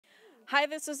Hi,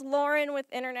 this is Lauren with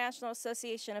International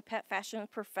Association of Pet Fashion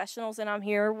Professionals, and I'm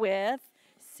here with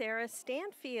Sarah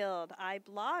Stanfield. I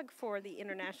blog for the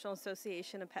International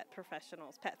Association of Pet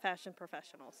Fashion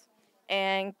Professionals.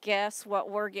 and guess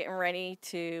what we're getting ready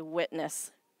to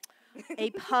witness? A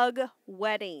pug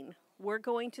wedding. We're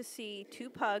going to see two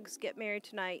pugs get married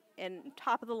tonight in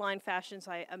top of the line fashions,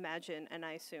 I imagine and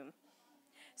I assume.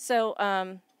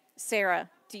 So, Sarah,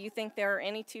 do you think there are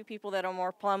any two people that are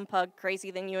more plum pug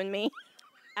crazy than you and me?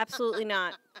 Absolutely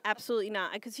not. Absolutely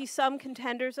not. I could see some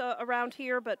contenders around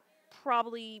here, but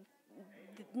probably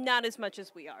not as much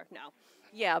as we are. No.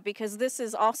 Yeah, because this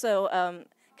is also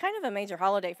kind of a major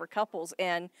holiday for couples,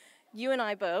 and you and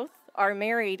I both are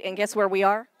married, and guess where we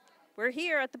are? We're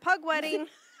here at the pug wedding.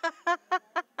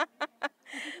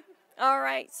 All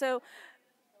right, so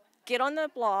get on the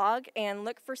blog and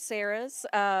look for Sarah's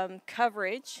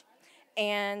coverage,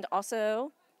 and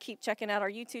also keep checking out our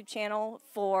YouTube channel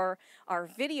for our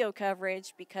video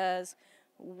coverage, because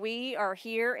we are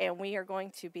here and we are going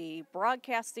to be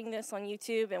broadcasting this on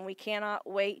YouTube, and we cannot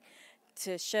wait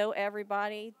to show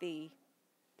everybody the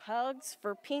Pugs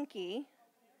for Pinky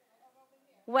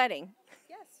wedding.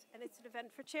 Yes, and it's an event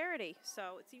for charity,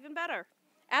 so it's even better.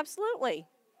 Absolutely.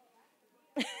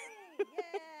 Yeah.